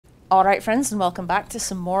Alright friends, and welcome back to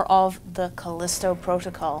some more of the Callisto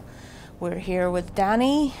Protocol. We're here with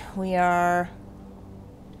Danny. We are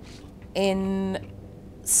in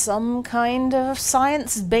some kind of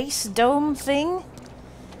science-based dome thing.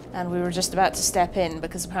 And we were just about to step in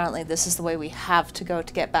because apparently this is the way we have to go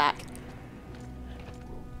to get back.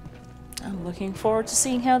 I'm looking forward to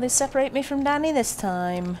seeing how they separate me from Danny this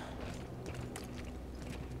time.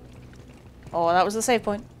 Oh, that was the save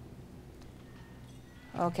point.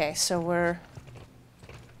 Okay, so we're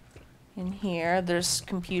in here. There's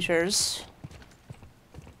computers.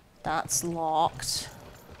 That's locked.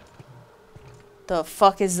 The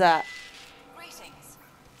fuck is that? Greetings.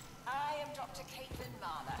 I am Dr.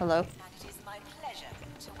 Mahler. Hello. And it is my pleasure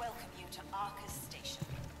to welcome you to Arcas Station.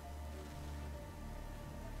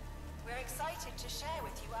 We're excited to share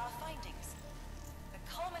with you our findings.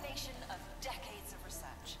 The culmination of decades of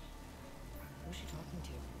research. Who's she talking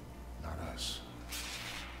to? Not us.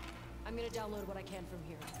 I'm gonna download what I can from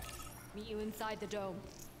here. Meet you inside the dome.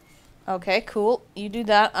 Okay, cool. You do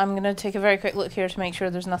that. I'm gonna take a very quick look here to make sure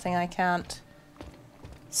there's nothing I can't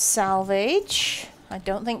salvage. I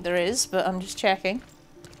don't think there is, but I'm just checking.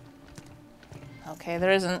 Okay,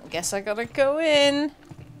 there isn't. Guess I gotta go in.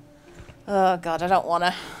 Oh god, I don't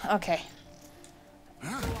wanna. Okay. Go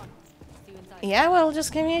on. See you inside. Yeah, well,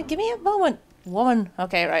 just give me a moment. Woman.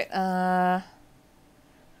 Okay, right.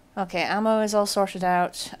 Okay, ammo is all sorted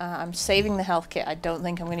out. I'm saving the health kit. I don't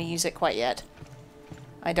think I'm going to use it quite yet.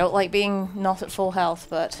 I don't like being not at full health,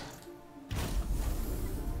 but...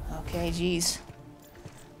 Okay, geez.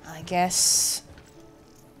 I guess...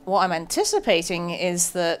 What I'm anticipating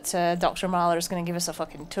is that Dr. Mahler is going to give us a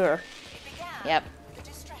fucking tour. It began Yep. with a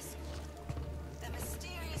distress call. The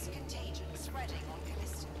mysterious contagion spreading on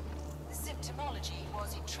Callisto. The symptomology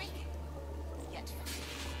was intriguing,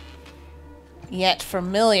 Yet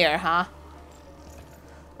familiar, huh?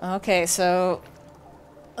 Okay, so...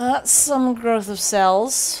 That's some growth of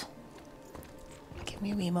cells. Give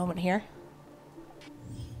me a wee moment here.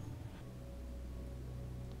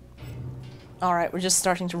 Alright, we're just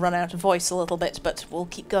starting to run out of voice a little bit, but we'll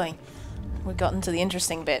keep going. We've gotten to the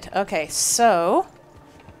interesting bit. Okay, so...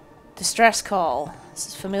 Distress call. This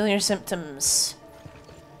is familiar symptoms.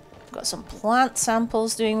 Got some plant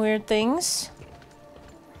samples doing weird things.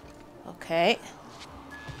 Okay.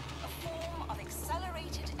 A form of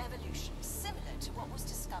accelerated evolution similar to what was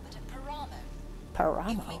discovered at Paramo. If we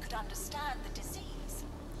Paramo. could understand the disease,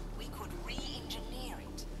 we could re-engineer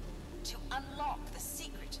it to unlock the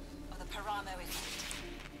secret of the Paramo effect.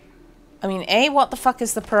 I mean, A, what the fuck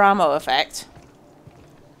is the Paramo effect?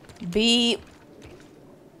 B,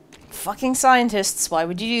 fucking scientists, why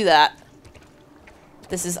would you do that?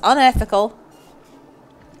 This is unethical.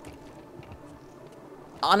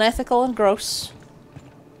 Unethical and gross.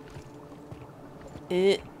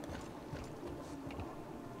 Trying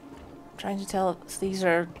to tell if these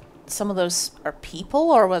are... Some of those are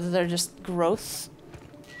people, or whether they're just growth.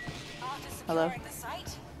 After Hello. securing the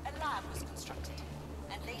site, a lab was constructed,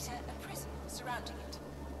 and later a prison surrounding it.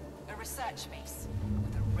 A research base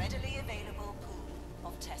with a readily available pool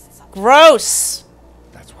of test subjects. Gross!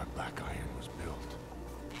 That's why Black Iron was built.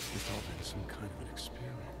 It's all been some kind of an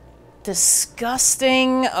experiment.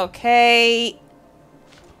 Disgusting. Okay.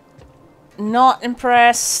 Not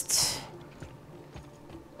impressed.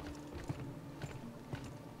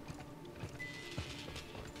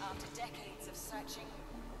 After decades of searching,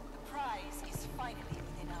 the prize is finally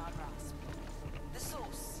within our grasp. The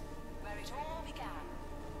source, where it all began.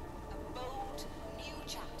 A bold, new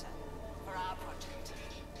chapter for our project.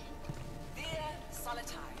 Vir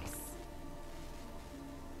Solitaris.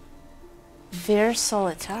 Vir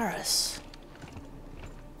Solitaris.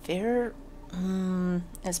 Vir...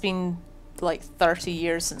 It's been like 30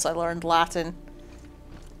 years since I learned Latin.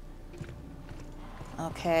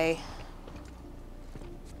 Okay.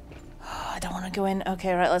 I don't want to go in.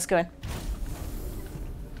 Okay, right, let's go in.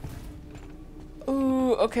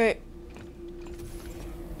 Ooh, okay.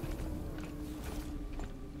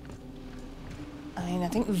 I mean, I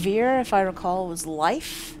think Vir, if I recall, was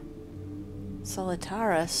life.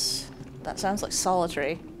 Solitaris. That sounds like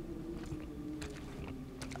solitary.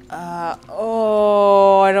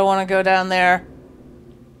 Oh, I don't want to go down there.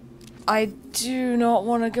 I do not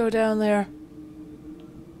want to go down there.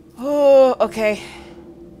 Oh, okay.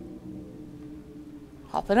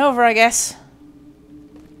 Hopping over, I guess.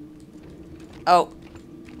 Oh.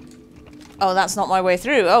 Oh, that's not my way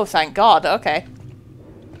through. Oh, thank God. Okay.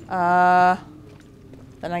 Then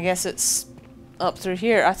I guess it's up through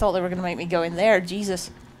here. I thought they were going to make me go in there.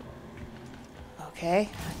 Jesus. Okay.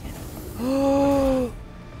 Oh.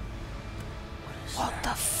 What the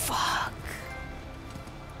fuck?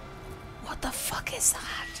 What the fuck is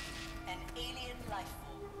that? An alien life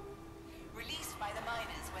form, released by the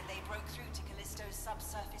miners when they broke through to Callisto's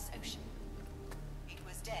subsurface ocean. It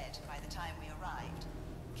was dead by the time we arrived,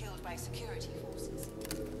 killed by security forces.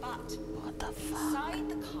 But What the fuck? inside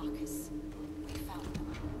the carcass, we found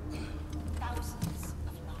them. Thousands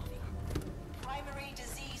of larvae, primary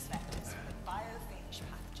disease vectors for the biophage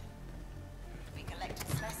pathogen. We collected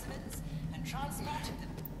specimens and transported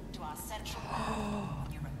them to our central lab on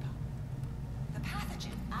Europa. The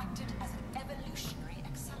pathogen acted as an evolutionary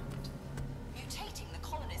accelerant, mutating the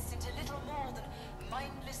colonists into little more than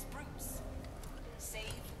mindless brutes.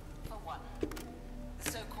 Save for one, the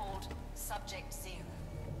so-called Subject Zero.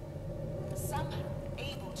 Somehow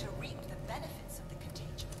able to reap the benefits of the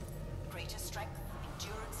contagion. Greater strength,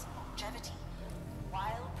 endurance, longevity,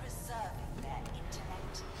 while preserving their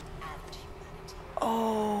intellect and humanity.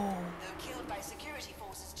 Oh. Though killed by security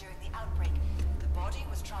forces during the outbreak, the body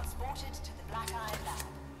was transported to the Black Eye Lab,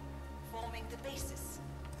 forming the basis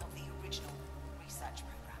of the original research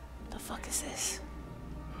program. The fuck is this?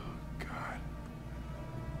 God.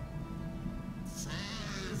 5,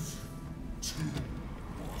 2, 1.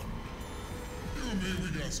 You and me, we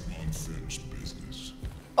got some unfinished business.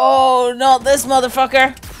 Oh, not this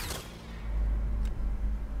motherfucker.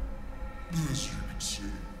 As you can see,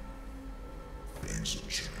 things have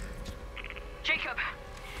changed. Jacob,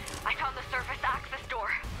 I found the surface access door.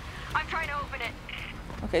 I'm trying to open it.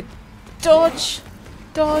 Okay. Dodge.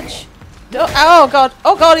 Dodge. Oh god.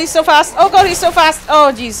 Oh god, he's so fast. Oh god, he's so fast.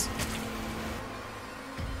 Oh jeez.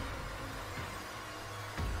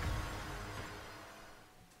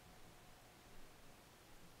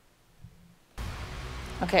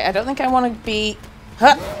 Okay, I don't think I want to be...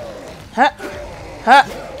 Huh. Huh. Huh.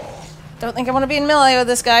 Don't think I want to be in melee with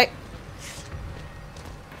this guy.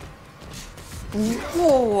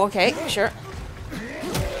 Whoa, okay, sure.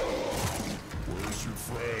 Where's your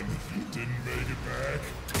friend? Didn't make it back?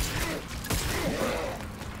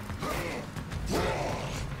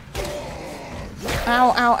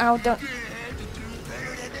 Ow, ow, ow, don't...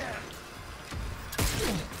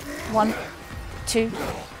 1, 2,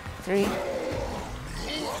 3.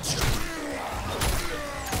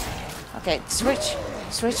 Okay, switch,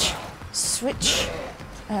 switch, switch.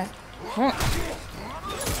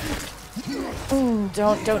 Don't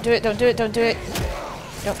do it, don't do it, don't do it.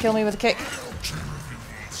 Don't kill me with a kick.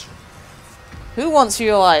 Who wants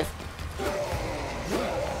you alive?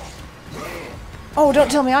 Oh,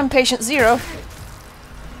 don't tell me I'm patient 0.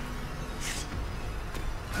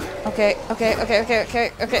 Okay, okay, okay, okay,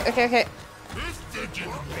 okay, okay, okay, okay.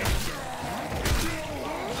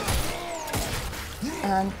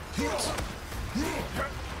 And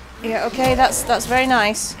yeah, okay, that's very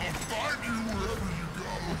nice.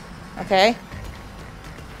 Okay.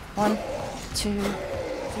 1, 2,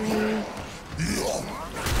 3.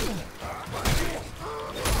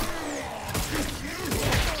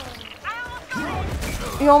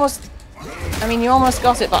 You almost... I mean, you almost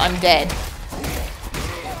got it, but I'm dead.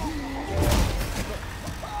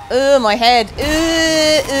 Ugh, my head.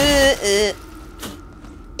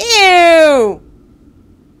 Ew!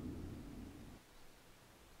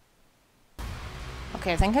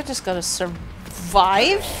 Okay, I think I just gotta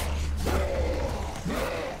survive.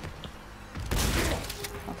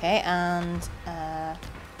 Okay, and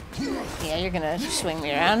yeah, you're gonna swing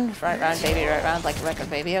me around, right round, baby, right round, like a record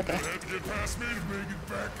baby. Okay.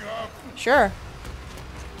 Sure.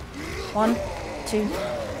 1, 2,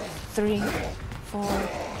 3, 4, 5.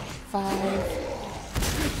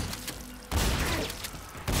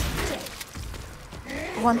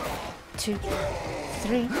 1, 2,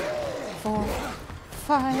 3, 4,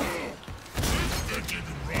 5.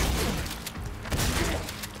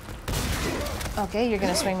 Okay, you're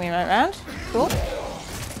gonna swing me right round. Cool.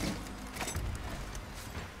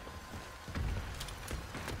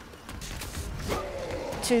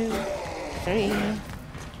 Two, 3.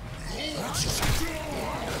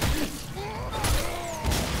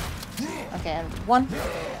 Okay, and 1,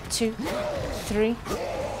 2, 3.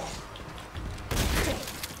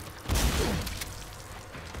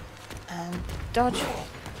 And dodge,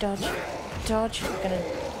 dodge, dodge. Gonna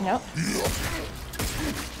no.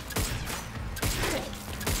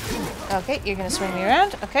 Okay, you're gonna swing me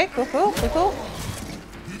around. Okay, cool, cool, cool, cool.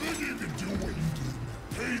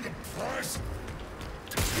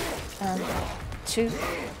 And 2,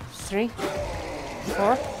 3,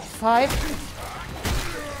 4, 5.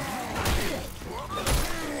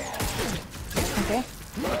 Okay.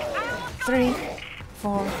 3,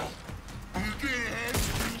 4.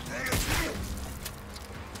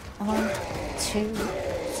 1, 2,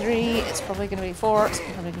 3. It's probably gonna be 4. It's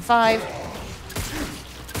probably gonna be 5.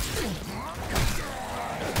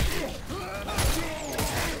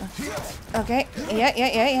 Okay.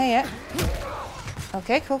 Yeah.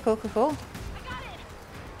 Okay, cool.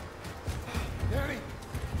 Danny!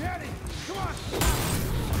 Danny! Come on!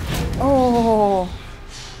 Oh.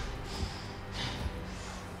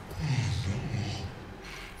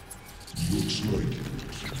 Looks like it.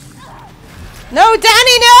 No,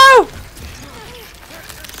 Danny, no!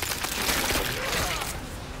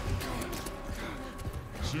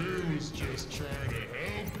 Jay was just trying to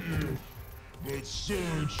help you, but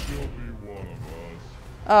soon she'll be one of us.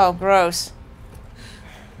 Oh, gross.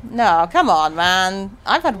 No, come on, man.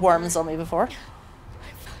 I've had worms on me before.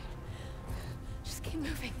 Just keep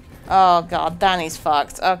moving. Oh, God, Danny's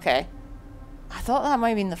fucked. Okay. I thought that might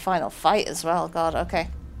have been the final fight as well. God, okay.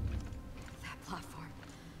 That platform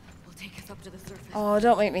will take us up to the surface. Oh,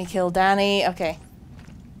 don't make me kill Danny. Okay.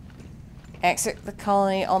 Exit the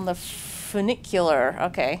colony on the funicular.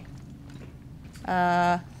 Okay.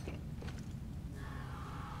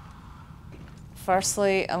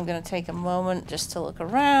 Firstly, I'm going to take a moment just to look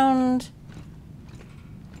around.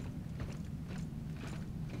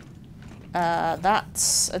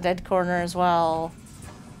 That's a dead corner as well.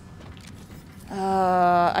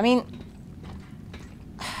 I mean,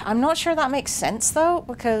 I'm not sure that makes sense though,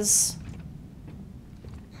 because...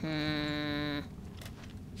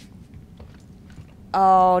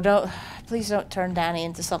 Oh, please don't turn Danny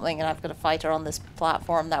into something and I've got to fight her on this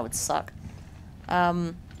platform. That would suck.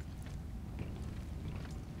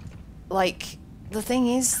 Like, the thing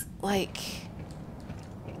is, like...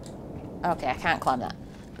 Okay, I can't climb that.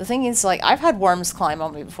 The thing is, like, I've had worms climb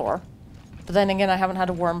on me before. But then again, I haven't had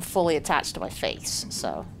a worm fully attached to my face,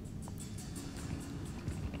 so...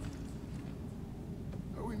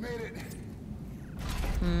 Oh, we made it.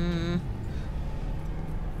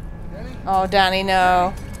 Danny? Oh, Danny,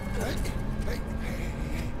 no. Hey.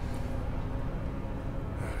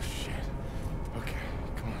 Oh, shit. Okay,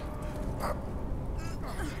 come on.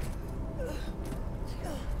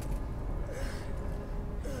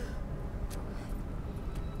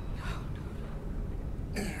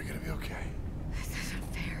 You're gonna be okay. This isn't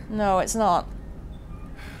fair. No, it's not.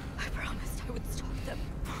 I promised I would stop them.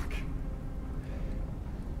 Fuck.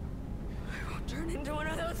 I won't turn into one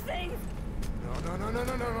of those things. No.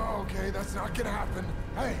 Okay, that's not gonna happen.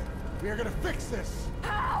 Hey, we are gonna fix this.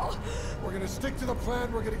 How? We're gonna stick to the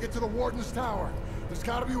plan. We're gonna get to the Warden's Tower. There's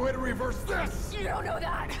gotta be a way to reverse this. You don't know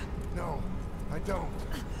that. No, I don't.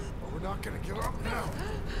 But we're not gonna give up now.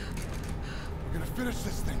 We're gonna finish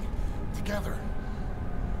this thing together.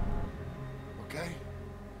 Okay?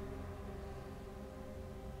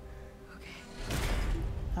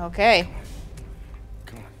 Okay.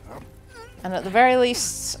 Come on, up. And at the very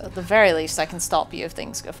least, I can stop you if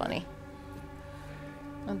things go funny.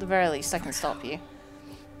 At the very least, I can stop you.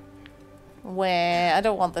 Where I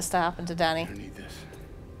don't want this to happen to Danny. I need this.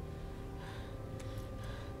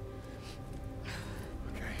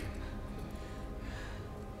 Okay.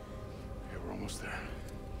 Okay, we're almost there.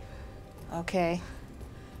 Okay.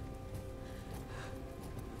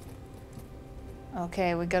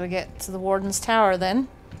 Okay, we gotta get to the Warden's Tower then.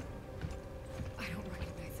 I don't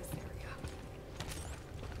recognize this area.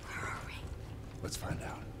 Where are we? Let's find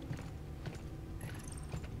out.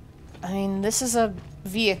 I mean, this is a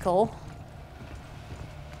vehicle.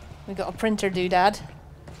 We got a printer doodad.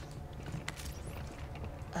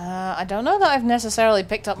 I don't know that I've necessarily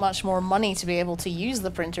picked up much more money to be able to use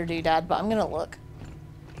the printer doodad, but I'm gonna look.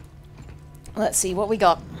 Let's see what we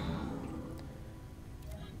got.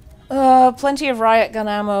 Plenty of riot gun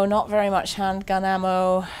ammo, not very much handgun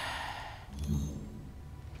ammo.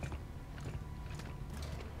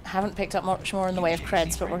 Haven't picked up much more in the way of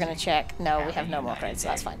creds, but we're gonna check. No, we have no more creds, so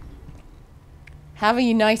that's fine. Have a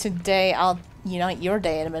united day. I'll unite your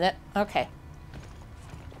day in a minute. Okay.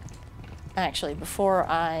 Actually, before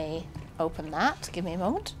I open that, give me a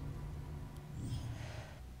moment.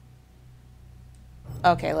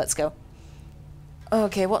 Okay, let's go.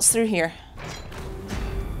 Okay, what's through here?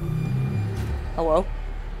 Hello?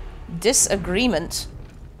 Disagreement.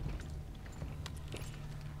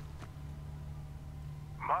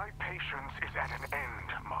 My patience is at an end,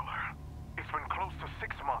 Mahler. It's been close to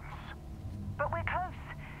 6 months. But we're close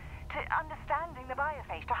to understanding the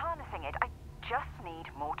biophage, to harnessing it. I just need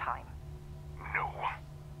more time. No.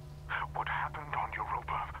 What happened on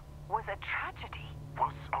Europa Was a tragedy.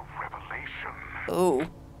 was a revelation. Ooh.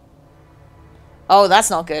 Oh, that's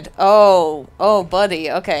not good. Oh,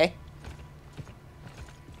 buddy. Okay.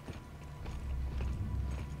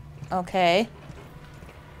 Okay.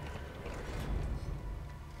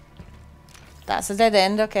 That's a dead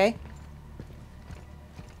end. Okay.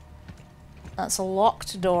 That's a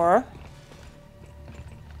locked door.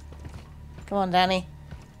 Come on, Danny.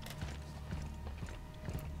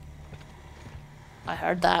 I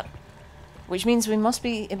heard that. Which means it must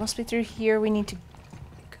be through here we need to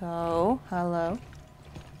go. Hello.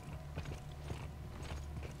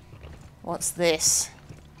 What's this?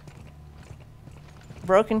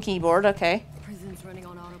 Broken keyboard, okay. Prison's running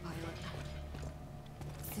on autopilot.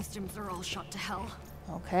 Systems are all shot to hell.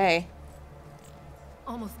 Okay.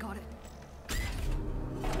 Almost got it. The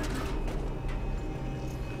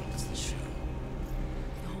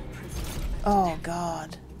whole prison. Oh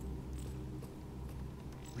god.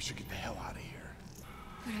 We should get the hell out of here.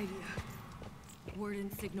 Good idea. Word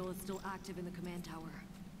and signal is still active in the command tower.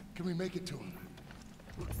 Can we make it to him?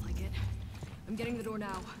 Looks like it. I'm getting the door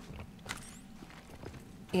now.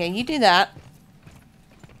 Yeah, you do that.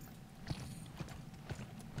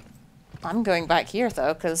 I'm going back here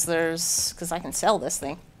though, because I can sell this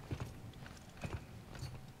thing.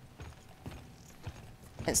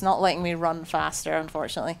 It's not letting me run faster,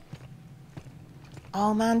 unfortunately.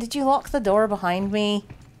 Oh man, did you lock the door behind me?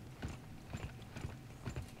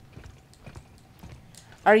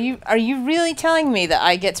 Are you really telling me that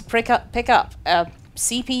I get to pick up a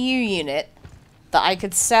CPU unit that I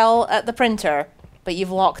could sell at the printer, but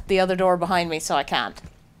you've locked the other door behind me so I can't?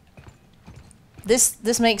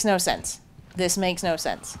 This makes no sense. This makes no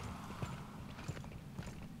sense.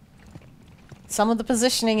 Some of the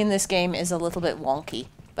positioning in this game is a little bit wonky,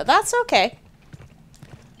 but that's okay.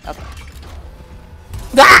 Okay.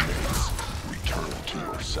 Ah! Return to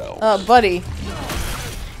yourself. Oh, buddy.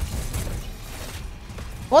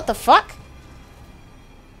 What the fuck?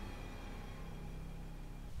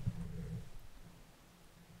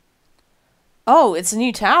 Oh, it's a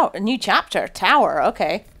new tower, a new chapter. Tower,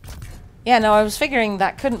 okay. Yeah, no, I was figuring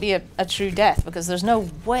that couldn't be a true death because there's no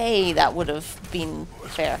way that would have been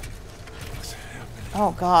fair.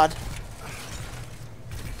 Oh, God.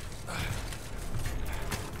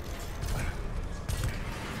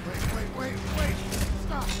 Wait.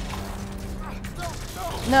 Stop.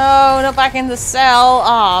 No. No, not back in the cell.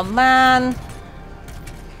 Oh man.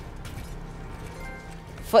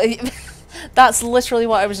 That's literally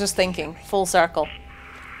what I was just thinking. Full circle.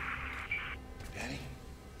 Danny?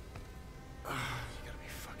 You gotta be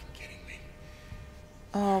fucking kidding me.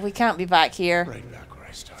 Oh, we can't be back here. Right back where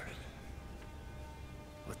I started.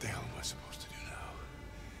 What the hell am I supposed to do now?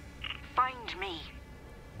 Find me.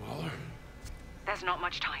 Mahler? There's not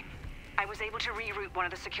much time. I was able to reroute one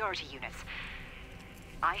of the security units.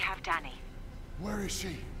 I have Danny. Where is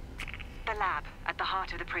she? The lab, at the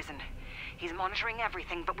heart of the prison. He's monitoring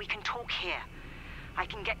everything, but we can talk here. I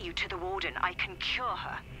can get you to the warden. I can cure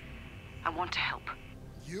her. I want to help.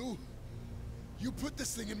 You? You put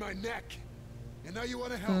this thing in my neck. And now you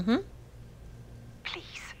want to help? Mm-hmm.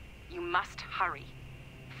 Please, you must hurry.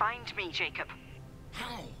 Find me, Jacob.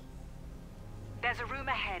 How? There's a room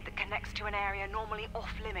ahead that connects to an area normally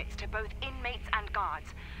off-limits to both inmates and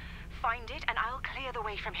guards. Find it, and I'll clear the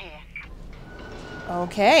way from here.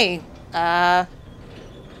 Okay.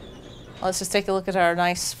 Let's just take a look at our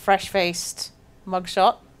nice, fresh-faced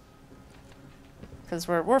mugshot. Because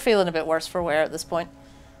we're feeling a bit worse for wear at this point.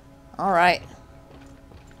 Alright.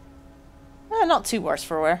 Not too worse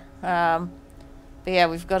for wear. But yeah,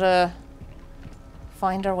 we've got to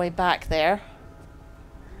find our way back there.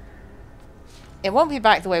 It won't be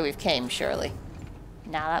back the way we've came, surely.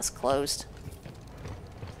 Nah, that's closed.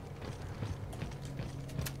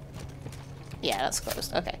 Yeah, that's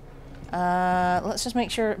closed. Okay. Let's just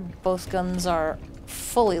make sure both guns are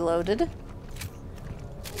fully loaded.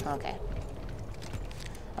 Okay.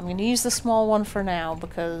 I'm going to use the small one for now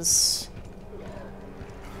because...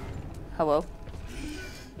 Hello.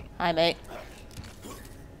 Hi, mate.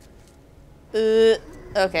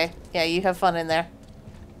 Okay. Yeah, you have fun in there.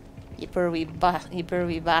 You poor wee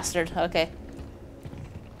bastard. Okay.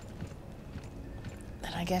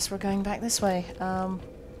 Then I guess we're going back this way.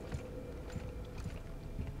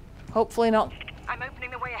 Hopefully not. I'm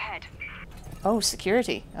opening the way ahead. Oh,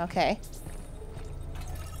 security. Okay.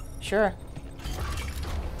 Sure.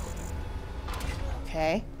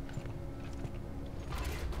 Okay.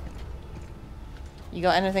 You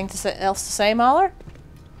got anything else to say, Mahler?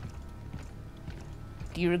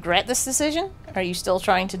 Do you regret this decision? Are you still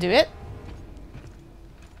trying to do it?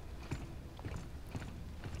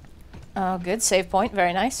 Oh, good. Save point.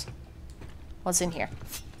 Very nice. What's in here?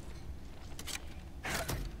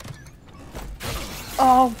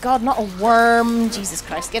 Oh, God, not a worm. Jesus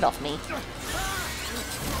Christ, get off me.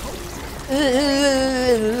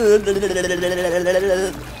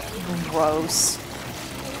 Gross.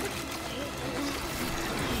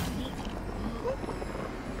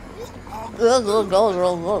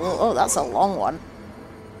 Oh, that's a long one.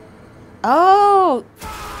 Oh!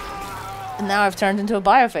 And now I've turned into a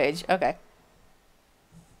biophage. Okay.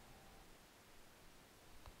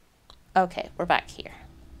 Okay, we're back here.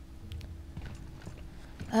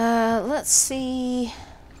 Let's see.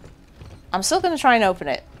 I'm still going to try and open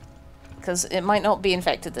it, because it might not be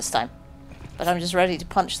infected this time. But I'm just ready to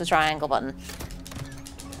punch the triangle button.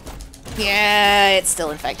 Yeah, it's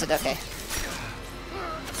still infected, okay.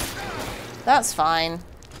 That's fine.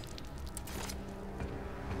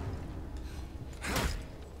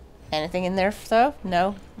 Anything in there, though?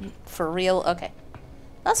 No? For real? Okay.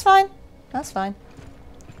 That's fine. That's fine.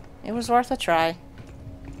 It was worth a try.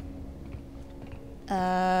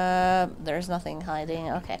 There's nothing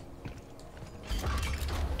hiding. Okay.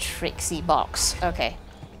 Trixie box. Okay.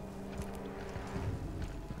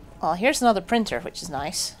 Well, here's another printer, which is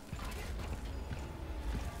nice.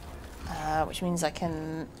 Which means I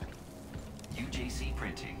can UJC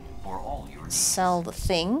printing for all your needs. sell the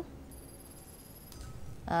thing.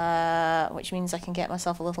 Which means I can get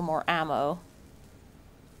myself a little more ammo.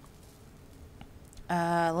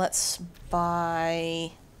 Let's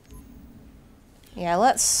buy... Yeah,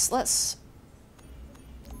 let's...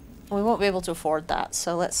 We won't be able to afford that,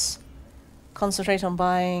 so let's concentrate on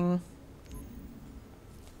buying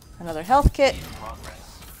another health kit. In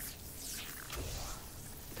progress.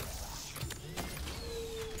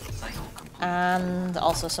 Cycle complete. And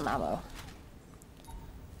also some ammo.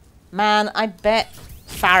 Man, I bet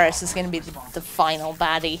Faris is going to be the final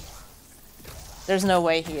baddie. There's no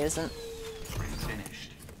way he isn't. Print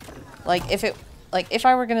finished. Like, if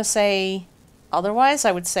I were going to say otherwise,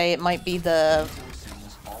 I would say it might be the...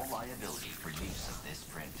 Assumes all liability for use of this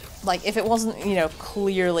print. Like, if it wasn't, you know,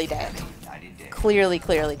 clearly dead. United Day.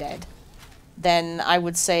 Clearly dead. Then I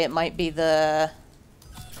would say it might be the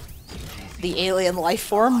alien life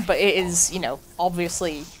form, but it is, you know,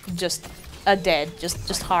 obviously just a dead, just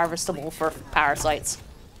harvestable for parasites.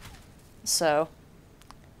 So,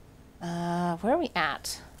 where are we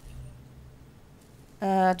at?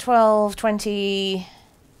 12, 20...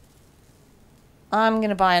 I'm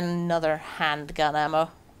gonna buy another handgun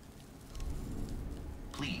ammo.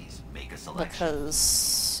 Please make a selection.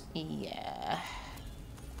 Because, yeah.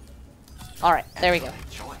 Alright, there we go.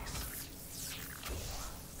 Choice.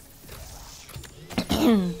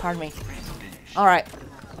 Pardon me. Print finished. Alright.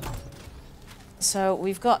 So,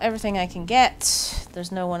 we've got everything I can get.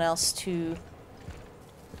 There's no one else to...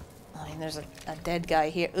 I mean, there's a dead guy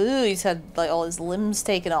here. Ooh, he's had, like, all his limbs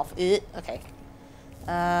taken off. Okay.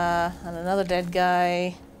 And another dead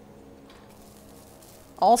guy.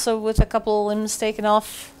 Also with a couple of limbs taken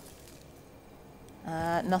off.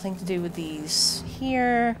 Nothing to do with these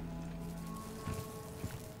here.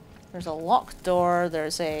 There's a locked door.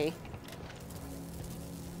 There's a...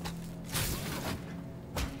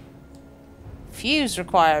 fuse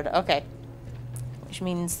required. Okay. Which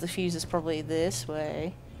means the fuse is probably this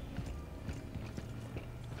way.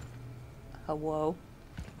 Oh, whoa.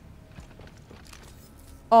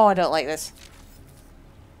 Oh, I don't like this.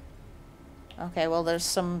 Okay, well, there's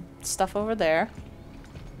some stuff over there.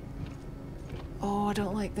 Oh, I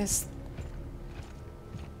don't like this.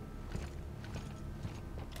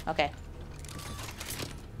 Okay.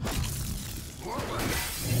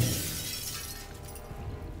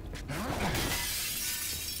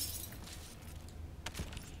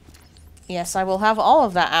 Yes, I will have all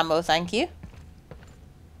of that ammo, thank you.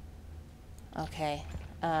 Okay.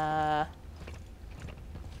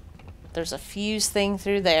 There's a fuse thing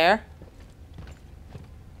through there.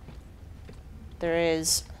 There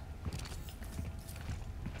is...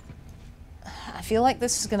 I feel like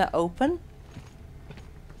this is gonna open.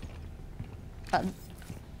 I've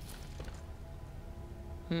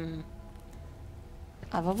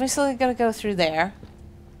obviously got to go through there.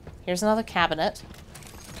 Here's another cabinet.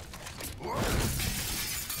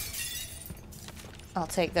 I'll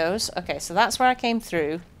take those. Okay, so that's where I came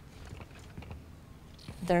through.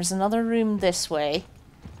 There's another room this way.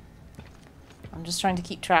 I'm just trying to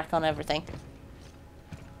keep track on everything.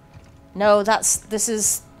 No, this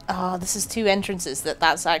is two entrances.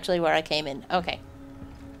 That's actually where I came in. Okay.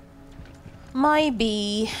 Might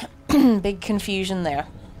be big confusion there.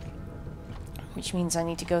 Which means I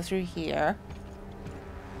need to go through here.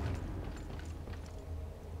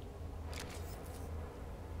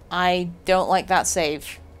 I don't like that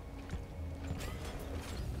save.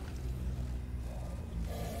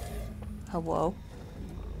 Hello?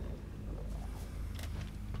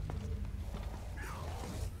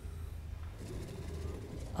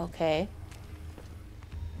 Okay.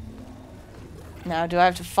 Now, do I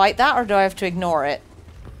have to fight that, or do I have to ignore it?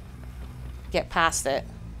 Get past it.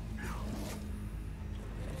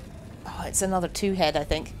 Oh, it's another two-head, I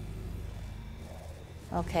think.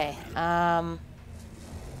 Okay,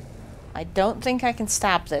 I don't think I can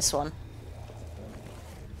stab this one.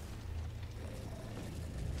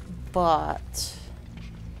 but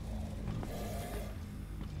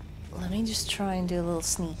let me just try and do a little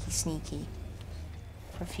sneaky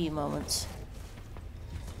for a few moments.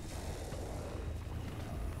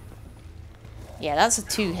 Yeah, that's a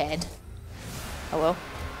 2-head. Hello?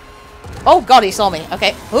 Oh god, he saw me.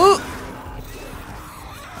 Okay. Ooh!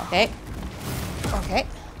 Okay. Okay.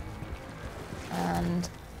 And...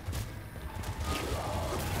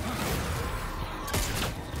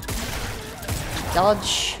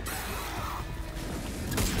 dodge.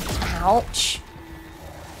 Ouch.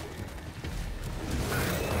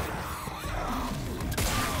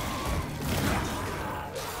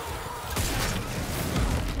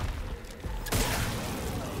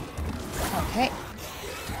 Okay.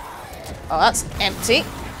 Oh, that's empty.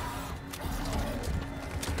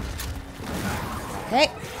 Okay.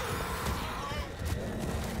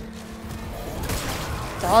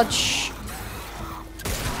 Dodge.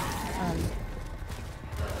 And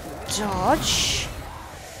dodge.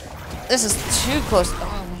 This is too close.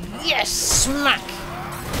 Oh, yes! Smack!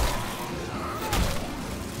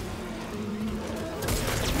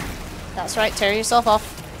 That's right, tear yourself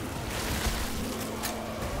off.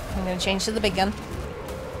 I'm gonna change to the big gun.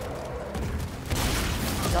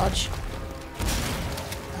 Dodge.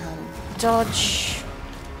 Dodge.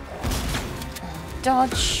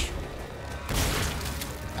 Dodge.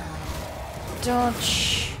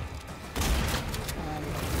 Dodge.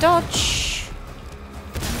 Dodge.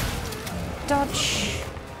 Dodge.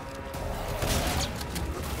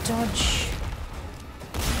 Dodge.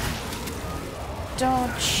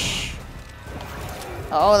 Dodge.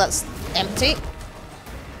 Oh, that's empty.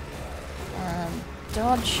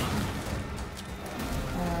 Dodge.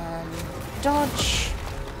 Dodge.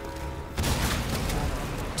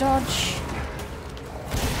 Dodge.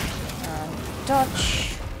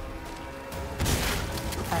 Dodge.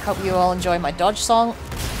 I hope you all enjoy my dodge song.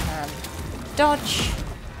 Dodge.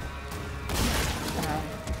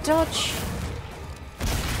 Dodge.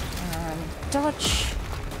 Dodge.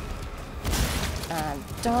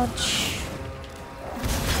 Dodge.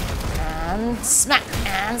 And smack.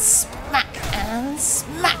 And smack. And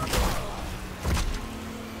smack.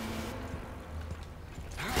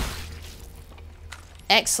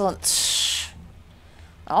 Excellent.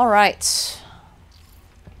 All right.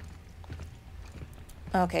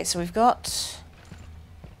 Okay, so we've got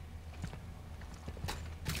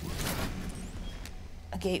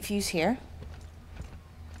a gate fuse here,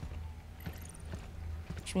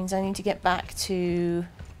 which means I need to get back to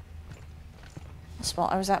the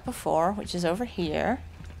spot I was at before, which is over here.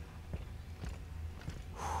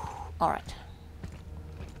 All right.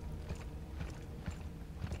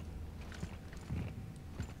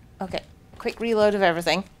 Okay, quick reload of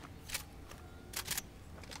everything.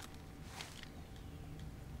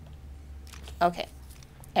 Okay,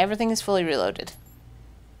 everything is fully reloaded.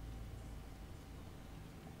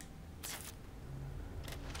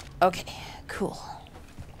 Okay, cool.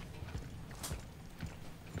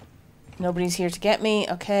 Nobody's here to get me,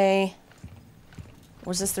 okay.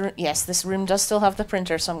 Was this the room? Yes, this room does still have the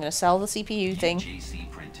printer, so I'm going to sell the CPU thing.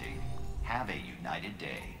 UJC Printing. Have a united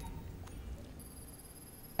day.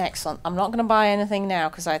 Excellent. I'm not going to buy anything now,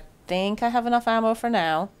 because I think I have enough ammo for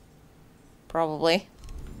now. Probably.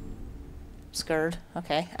 Scared.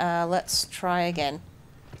 Okay, let's try again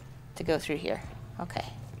to go through here. Okay.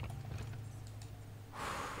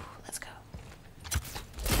 Let's go.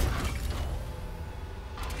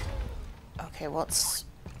 Okay, what's...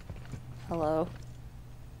 Hello?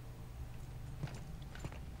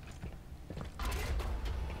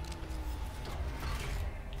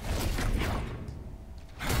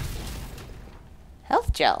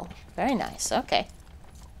 Health gel. Very nice. Okay.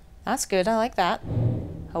 That's good. I like that.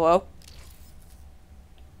 Hello?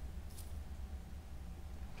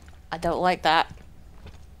 I don't like that.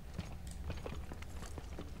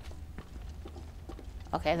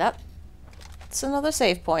 Okay, that's another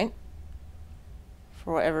save point.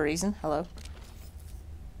 For whatever reason. Hello.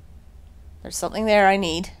 There's something there I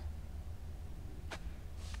need.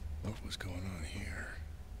 What was going on here?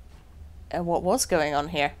 And what was going on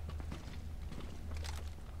here?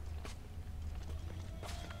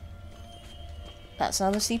 That's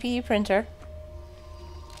another CPU printer.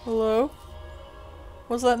 Hello?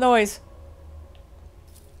 What's that noise?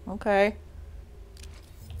 Okay.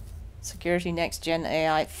 Security next gen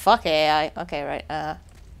AI. Fuck AI. Okay, right. I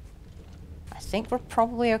think we're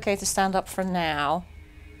probably okay to stand up for now.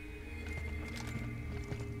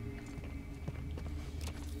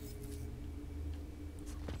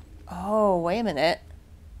 Oh, wait a minute.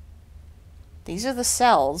 These are the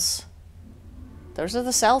cells. Those are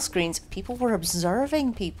the cell screens. People were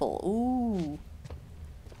observing people. Ooh.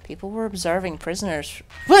 People were observing prisoners.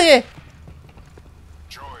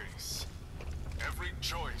 Choice. Every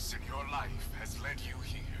choice in your life has led you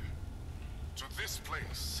here. To this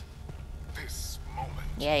place. This moment.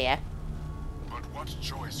 Yeah. But what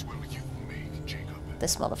choice will you make, Jacob?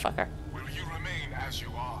 This motherfucker. Will you remain as you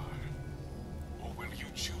are? Or will you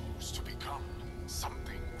choose to become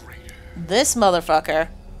something greater? This motherfucker.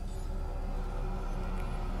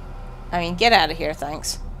 I mean, get out of here,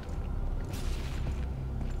 thanks.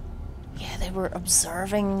 Yeah, they were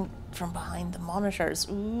observing from behind the monitors.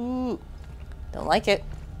 Ooh. Don't like it.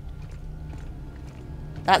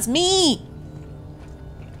 That's me!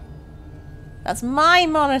 That's my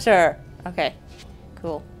monitor! Okay,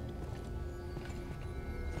 cool.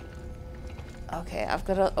 Okay, I've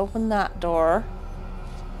got to open that door.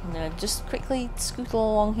 I'm gonna just quickly scoot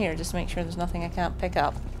along here, just to make sure there's nothing I can't pick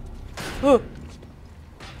up. Ooh.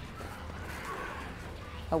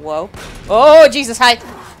 Oh, whoa. Oh, Jesus, hi!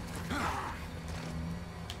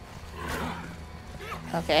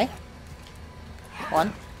 Okay.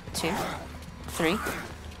 1, 2, 3.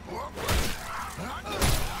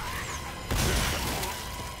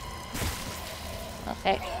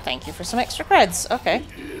 Okay, thank you for some extra creds. Okay.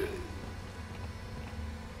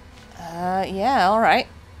 Yeah, alright.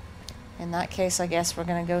 In that case, I guess we're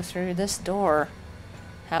gonna go through this door.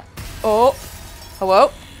 How? Oh!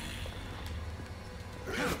 Hello?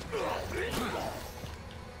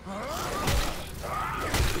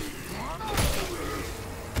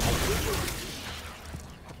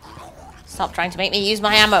 Stop trying to make me use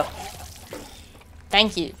my ammo.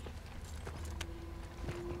 Thank you.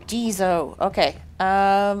 Jeezo. Okay.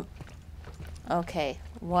 Okay.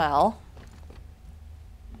 Well.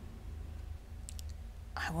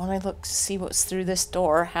 I want to look to see what's through this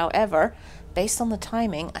door. However, based on the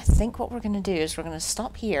timing, I think what we're going to do is we're going to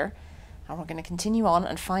stop here and we're going to continue on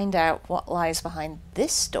and find out what lies behind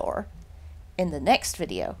this door in the next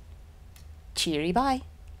video. Cheery bye.